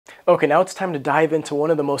Okay, now it's time to dive into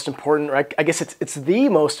one of the most important, I guess it's the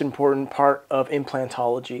most important part of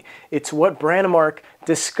implantology. It's what Brannemark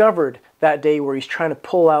discovered that day where he's trying to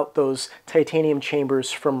pull out those titanium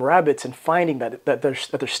chambers from rabbits and finding that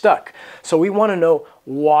they're stuck. So we want to know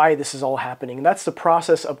why this is all happening. And that's the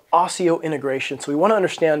process of osseointegration. So we want to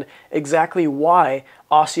understand exactly why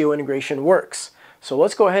osseointegration works. So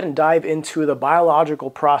let's go ahead and dive into the biological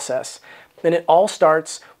process. And it all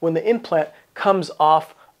starts when the implant comes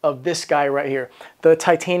off of this guy right here, the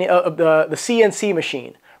titanium, the CNC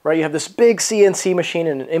machine, right? You have this big CNC machine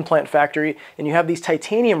in an implant factory, and you have these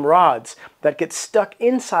titanium rods that get stuck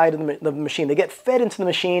inside of the machine. They get fed into the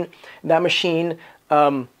machine, and that machine,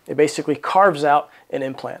 it basically carves out an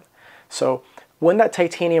implant. So when that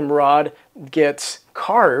titanium rod gets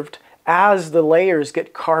carved, as the layers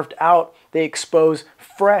get carved out, they expose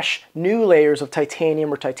fresh, new layers of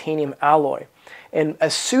titanium or titanium alloy. And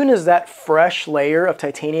as soon as that fresh layer of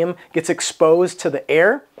titanium gets exposed to the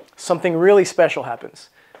air, something really special happens.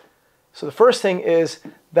 So the first thing is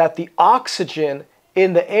that the oxygen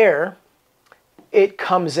in the air, it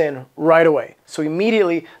comes in right away. So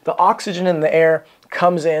immediately the oxygen in the air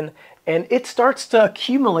comes in and it starts to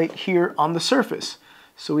accumulate here on the surface.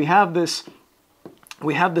 So we have this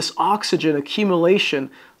oxygen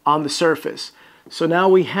accumulation on the surface. So now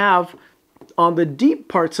we have on the deep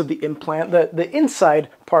parts of the implant, the inside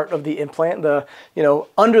part of the implant,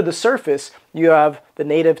 under the surface, you have the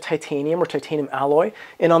native titanium or titanium alloy.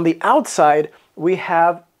 And on the outside, we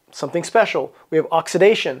have something special. We have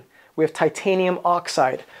oxidation. We have titanium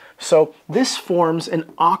oxide. So this forms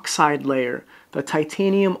an oxide layer, the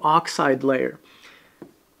titanium oxide layer.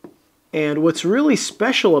 And what's really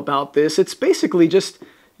special about this, it's basically just,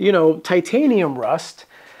 titanium rust.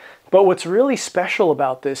 But what's really special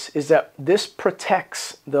about this is that this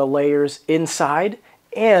protects the layers inside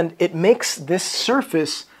and it makes this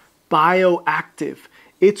surface bioactive.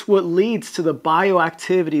 It's what leads to the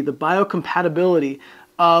bioactivity, the biocompatibility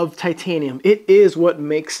of titanium. It is what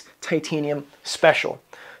makes titanium special.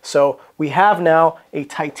 So we have now a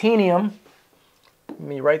titanium, let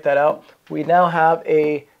me write that out. We now have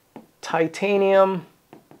a titanium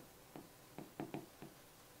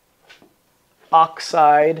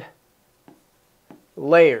oxide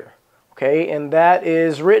layer, okay, and that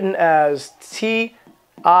is written as TiO2,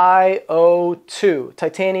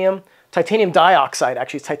 titanium dioxide.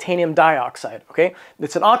 Actually, it's titanium dioxide, okay?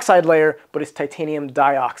 It's an oxide layer, but it's titanium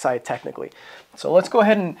dioxide technically. So let's go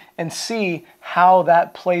ahead and see how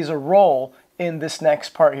that plays a role in this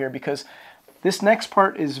next part here, because this next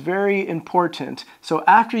part is very important. So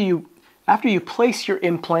after you place your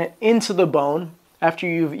implant into the bone, after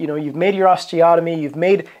you've made your osteotomy, you've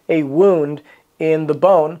made a wound in the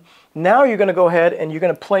bone, now you're going to go ahead and you're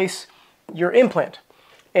going to place your implant.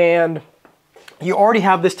 And you already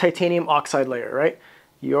have this titanium oxide layer, right?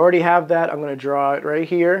 You already have that. I'm going to draw it right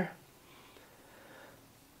here.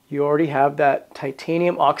 You already have that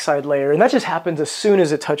titanium oxide layer, and that just happens as soon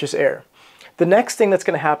as it touches air. The next thing that's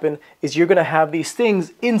going to happen is you're going to have these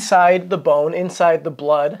things inside the bone, inside the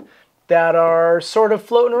blood, that are sort of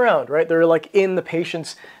floating around, right? They're like in the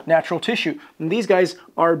patient's natural tissue. And these guys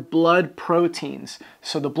are blood proteins.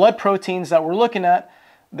 So the blood proteins that we're looking at,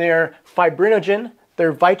 they're fibrinogen,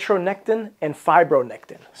 they're vitronectin, and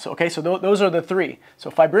fibronectin. So, okay, so those are the three.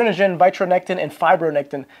 So fibrinogen, vitronectin, and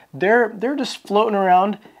fibronectin, they're just floating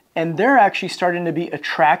around and they're actually starting to be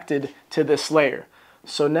attracted to this layer.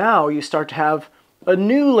 So now you start to have a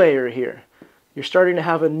new layer here. You're starting to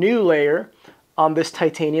have a new layer on this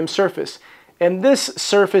titanium surface. And this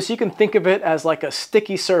surface, you can think of it as like a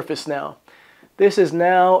sticky surface now. This is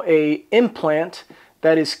now an implant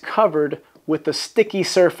that is covered with the sticky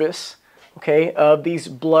surface, okay, of these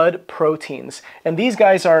blood proteins. And these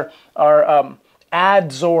guys are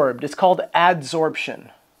adsorbed. It's called adsorption.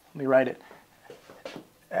 Let me write it.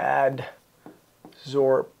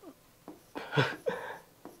 Adsorption.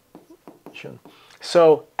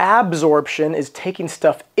 So absorption is taking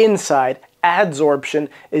stuff inside. Adsorption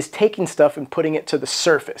is taking stuff and putting it to the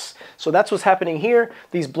surface. So that's what's happening here.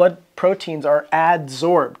 These blood proteins are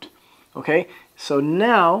adsorbed. Okay, so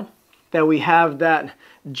now that we have that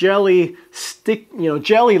jelly-like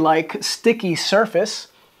sticky surface,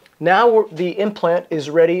 now the implant is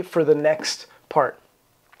ready for the next part.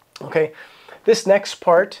 Okay, this next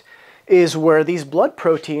part is where these blood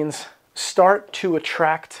proteins start to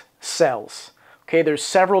attract cells. Okay, there's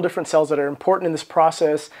several different cells that are important in this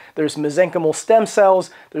process. There's mesenchymal stem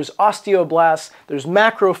cells, there's osteoblasts, there's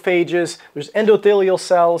macrophages, there's endothelial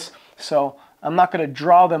cells. So I'm not going to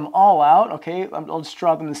draw them all out, okay? I'll just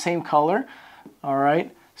draw them the same color. All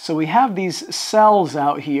right, so we have these cells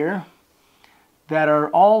out here that are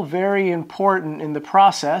all very important in the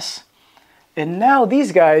process. And now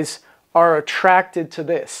these guys are attracted to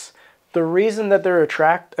this. The reason that they're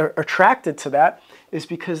attracted to that is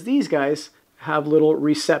because these guys have little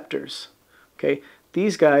receptors. Okay,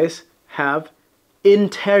 these guys have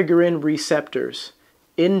integrin receptors.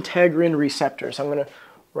 Integrin receptors. I'm going to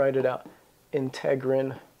write it out.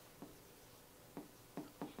 Integrin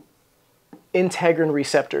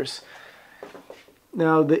receptors.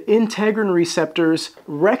 Now, the integrin receptors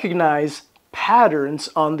recognize patterns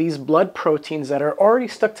on these blood proteins that are already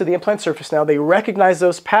stuck to the implant surface. Now, they recognize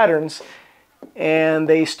those patterns and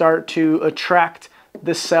they start to attract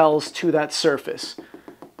the cells to that surface.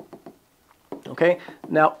 Okay,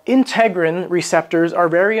 now integrin receptors are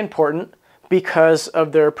very important because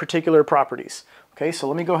of their particular properties. Okay, so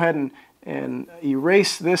let me go ahead and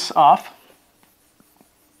erase this off.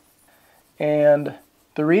 And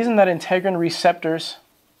the reason that integrin receptors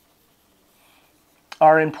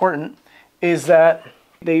are important is that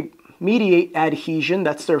they mediate adhesion.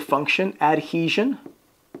 That's their function, adhesion.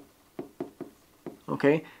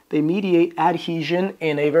 Okay, they mediate adhesion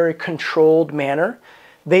in a very controlled manner.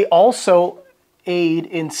 They also aid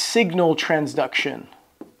in signal transduction.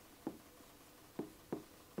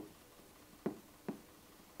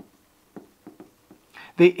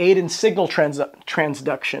 They aid in signal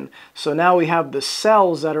transduction. So now we have the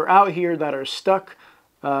cells that are out here that are stuck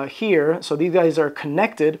here. So these guys are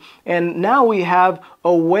connected. And now we have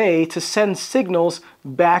a way to send signals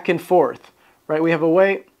back and forth. Right? We have a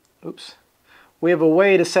way, we have a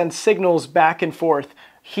way to send signals back and forth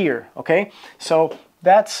here. Okay? So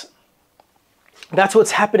that's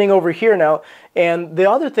what's happening over here now. And the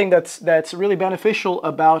other thing that's really beneficial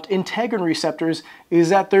about integrin receptors is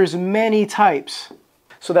that there's many types.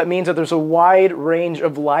 So that means that there's a wide range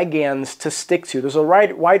of ligands to stick to. There's a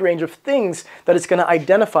wide range of things that it's going to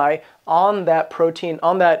identify on that protein,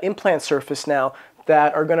 on that implant surface now,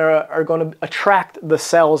 that are going to attract the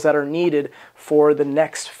cells that are needed for the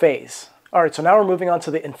next phase. All right, so now we're moving on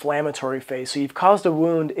to the inflammatory phase. So you've caused a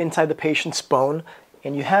wound inside the patient's bone,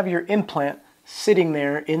 and you have your implant sitting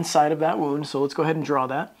there inside of that wound. So let's go ahead and draw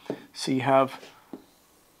that. So you have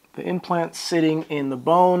the implant sitting in the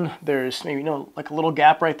bone. There's maybe, like a little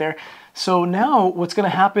gap right there. So now what's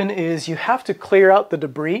going to happen is you have to clear out the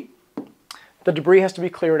debris. The debris has to be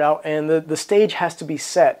cleared out, and the stage has to be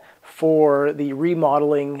set for the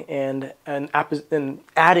remodeling and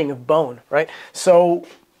adding of bone, right? So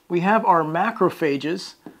we have our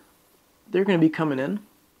macrophages. They're going to be coming in.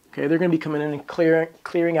 Okay, they're going to be coming in and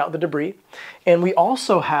clearing out the debris. And we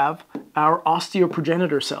also have our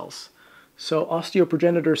osteoprogenitor cells. So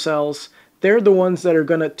osteoprogenitor cells, they're the ones that are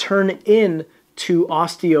going to turn into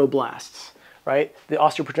osteoblasts, right? The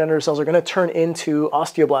osteoprogenitor cells are going to turn into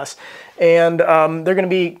osteoblasts, and they're going to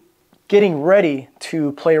be getting ready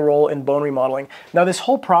to play a role in bone remodeling. Now, this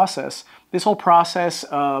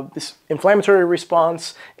inflammatory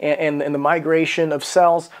response and the migration of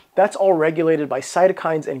cells, that's all regulated by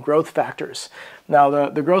cytokines and growth factors. Now,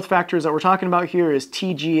 the growth factors that we're talking about here is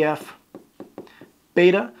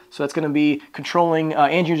TGF-beta. So that's going to be controlling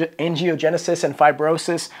angiogenesis and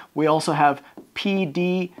fibrosis. We also have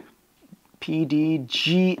PDGF,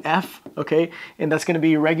 okay? And that's going to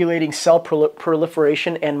be regulating cell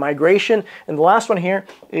proliferation and migration. And the last one here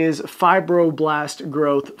is fibroblast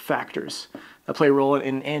growth factors that play a role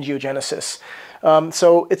in angiogenesis.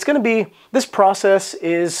 So it's going to be, this process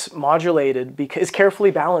is modulated, because it's carefully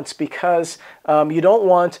balanced, because you don't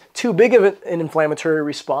want too big of an inflammatory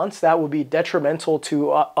response. That would be detrimental to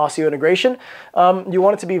osseointegration. You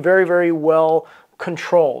want it to be very, very well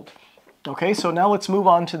controlled. Okay, so now let's move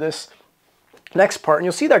on to this next part. And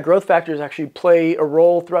you'll see that growth factors actually play a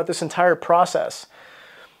role throughout this entire process.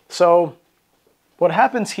 So what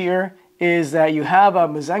happens here is that you have a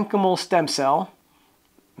mesenchymal stem cell,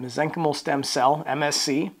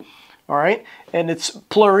 MSC, all right? And it's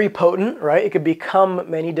pluripotent, right? It could become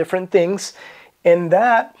many different things. And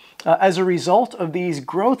that, as a result of these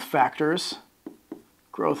growth factors,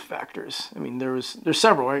 I mean, there's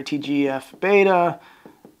several, right? TGF-beta,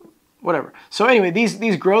 whatever. So anyway,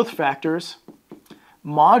 these growth factors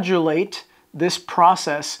modulate this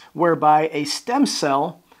process whereby a stem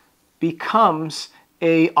cell becomes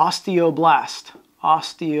a osteoblast.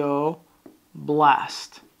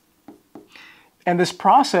 And this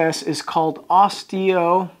process is called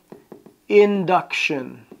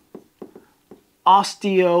osteoinduction.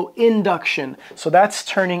 Osteoinduction. So that's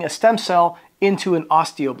turning a stem cell into an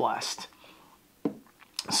osteoblast.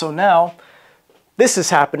 So now this is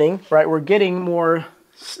happening, right? We're getting more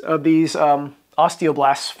of these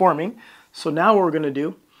osteoblasts forming. So now what we're going to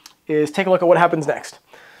do is take a look at what happens next.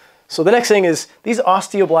 So the next thing is these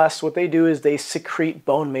osteoblasts, what they do is they secrete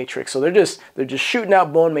bone matrix. So they're just shooting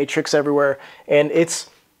out bone matrix everywhere, and it's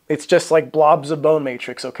just like blobs of bone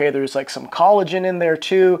matrix, okay? There's like some collagen in there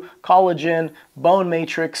too, collagen, bone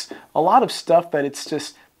matrix, a lot of stuff that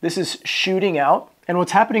this is shooting out. And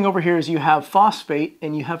what's happening over here is you have phosphate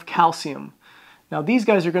and you have calcium. Now these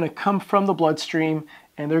guys are gonna come from the bloodstream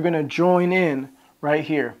and they're gonna join in right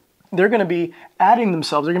here. They're going to be adding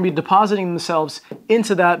themselves, they're going to be depositing themselves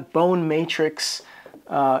into that bone matrix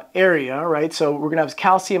area, right? So we're going to have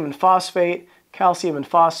calcium and phosphate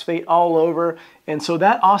all over. And so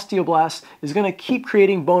that osteoblast is going to keep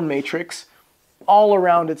creating bone matrix all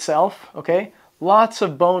around itself, okay? Lots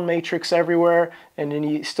of bone matrix everywhere. And then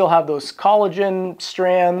you still have those collagen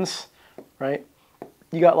strands, right?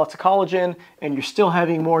 You got lots of collagen and you're still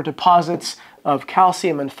having more deposits of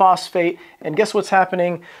calcium and phosphate. And guess what's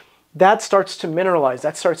happening? That starts to mineralize.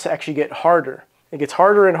 That starts to actually get harder. It gets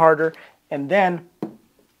harder and harder, and then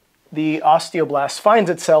the osteoblast finds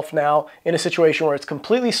itself now in a situation where it's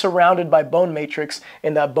completely surrounded by bone matrix,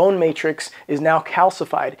 and that bone matrix is now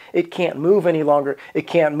calcified. It can't move any longer. It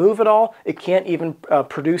can't move at all. It can't even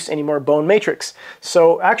produce any more bone matrix.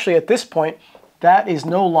 So actually at this point, that is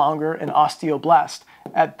no longer an osteoblast.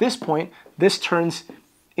 At this point, this turns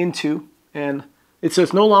into so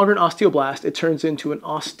it's no longer an osteoblast, it turns into an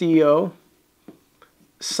osteocyte.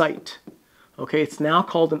 Okay, it's now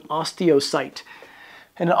called an osteocyte.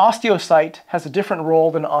 And an osteocyte has a different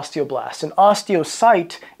role than an osteoblast. An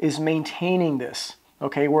osteocyte is maintaining this,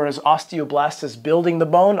 okay, whereas osteoblast is building the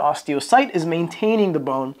bone, osteocyte is maintaining the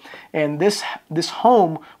bone. And this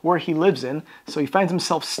home where he lives in, so he finds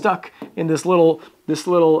himself stuck in this little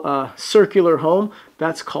circular home,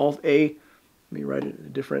 that's called let me write it in a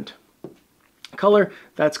different color,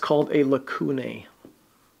 that's called a lacunae.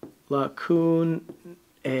 Lacunae.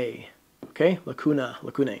 Okay,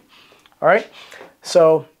 lacunae. All right,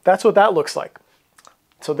 so that's what that looks like.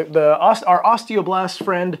 So our osteoblast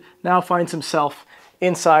friend now finds himself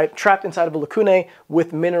trapped inside of a lacunae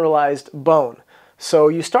with mineralized bone. So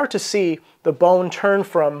you start to see the bone turn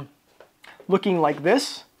from looking like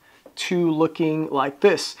this to looking like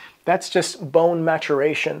this. That's just bone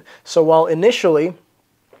maturation. So while initially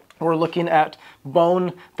we're looking at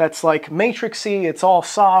bone that's like matrixy, it's all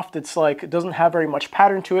soft, it's like, it doesn't have very much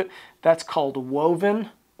pattern to it. That's called woven.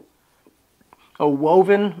 A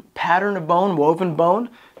woven pattern of bone, woven bone,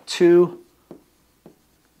 to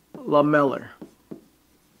lamellar.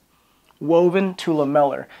 Woven to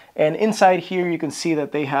lamellar. And inside here you can see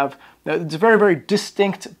that they have, it's a very, very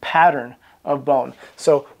distinct pattern of bone.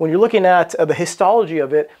 So when you're looking at the histology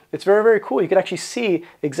of it, it's very, very cool. You can actually see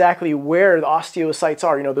exactly where the osteocytes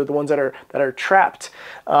are. You know, they're the ones that are trapped.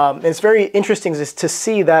 And it's very interesting to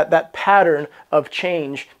see that pattern of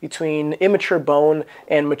change between immature bone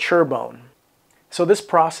and mature bone. So this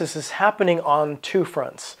process is happening on two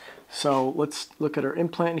fronts. So let's look at our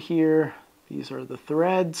implant here. These are the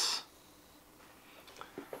threads.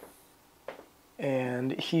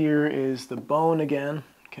 And here is the bone again,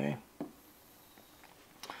 okay?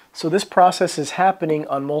 So this process is happening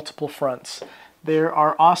on multiple fronts. There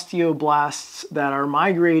are osteoblasts that are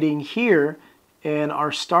migrating here and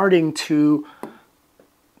are starting to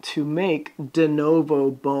make de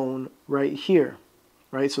novo bone right here,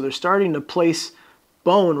 right? So they're starting to place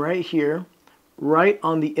bone right here, right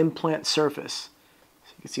on the implant surface.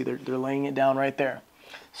 So you can see they're laying it down right there.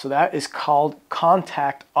 So that is called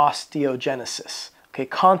contact osteogenesis. Okay,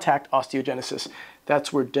 contact osteogenesis.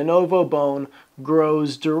 That's where de novo bone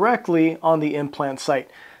grows directly on the implant site.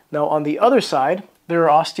 Now on the other side, there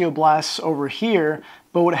are osteoblasts over here,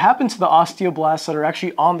 but what happens to the osteoblasts that are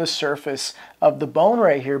actually on the surface of the bone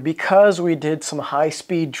right here, because we did some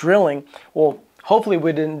high-speed drilling, well, hopefully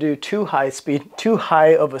we didn't do too high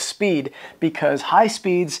of a speed, because high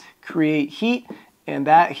speeds create heat, and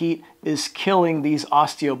that heat is killing these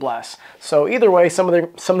osteoblasts. So either way, some of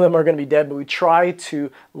them are going to be dead, but we try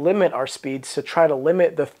to limit our speeds to try to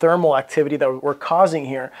limit the thermal activity that we're causing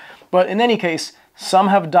here. But in any case, some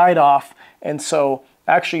have died off, and so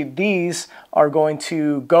actually these are going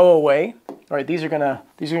to go away. All right, these are gonna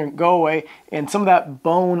go away, and some of that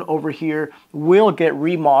bone over here will get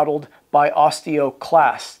remodeled by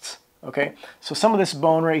osteoclasts. Okay, so some of this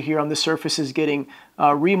bone right here on the surface is getting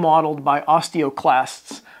remodeled by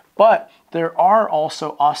osteoclasts, but there are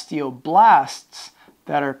also osteoblasts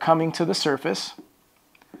that are coming to the surface.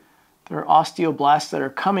 There are osteoblasts that are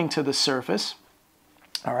coming to the surface,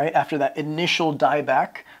 all right, after that initial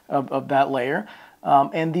dieback of that layer.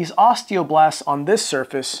 And these osteoblasts on this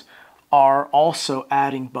surface are also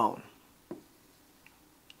adding bone.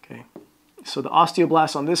 Okay, so the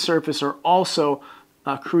osteoblasts on this surface are also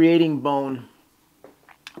creating bone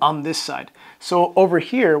on this side. So over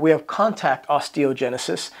here we have contact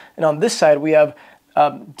osteogenesis, and on this side we have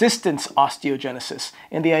distance osteogenesis.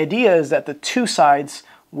 And the idea is that the two sides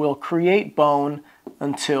will create bone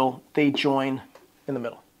until they join in the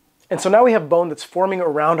middle. And so now we have bone that's forming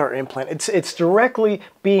around our implant. It's directly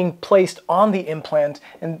being placed on the implant,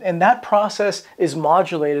 and that process is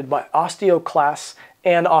modulated by osteoclasts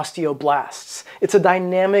and osteoblasts. It's a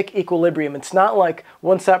dynamic equilibrium. It's not like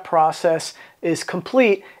once that process is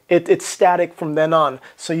complete, it's static from then on.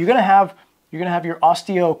 So you're gonna have your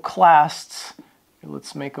osteoclasts.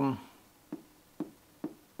 Let's make them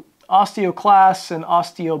osteoclasts and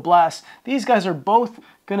osteoblasts. These guys are both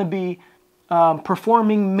gonna be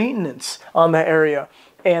performing maintenance on that area.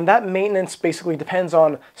 And that maintenance basically depends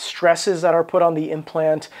on stresses that are put on the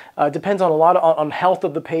implant, depends on a lot on health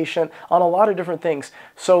of the patient, on a lot of different things.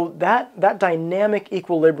 So that dynamic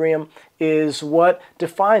equilibrium is what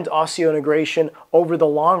defines osseointegration over the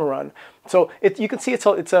long run. So you can see it's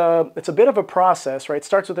a bit of a process, right? It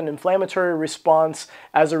starts with an inflammatory response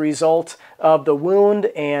as a result of the wound,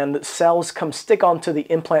 and cells come stick onto the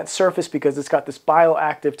implant surface because it's got this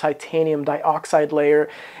bioactive titanium dioxide layer.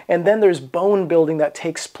 And then there's bone building that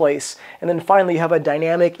takes place. And then finally you have a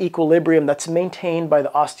dynamic equilibrium that's maintained by the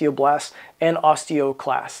osteoblasts and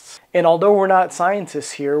osteoclasts. And although we're not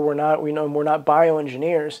scientists here, we're not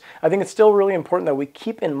bioengineers, I think it's still really important that we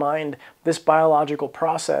keep in mind this biological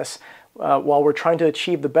process. While we're trying to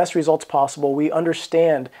achieve the best results possible, we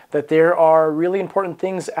understand that there are really important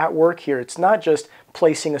things at work here. It's not just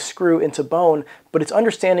placing a screw into bone, but it's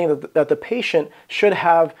understanding that the patient should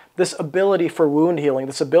have this ability for wound healing,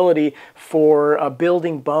 this ability for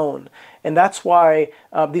building bone. And that's why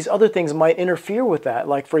these other things might interfere with that.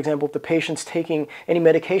 Like, for example, if the patient's taking any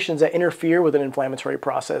medications that interfere with an inflammatory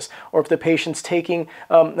process, or if the patient's taking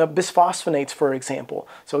bisphosphonates, for example.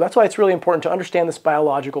 So that's why it's really important to understand this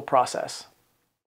biological process.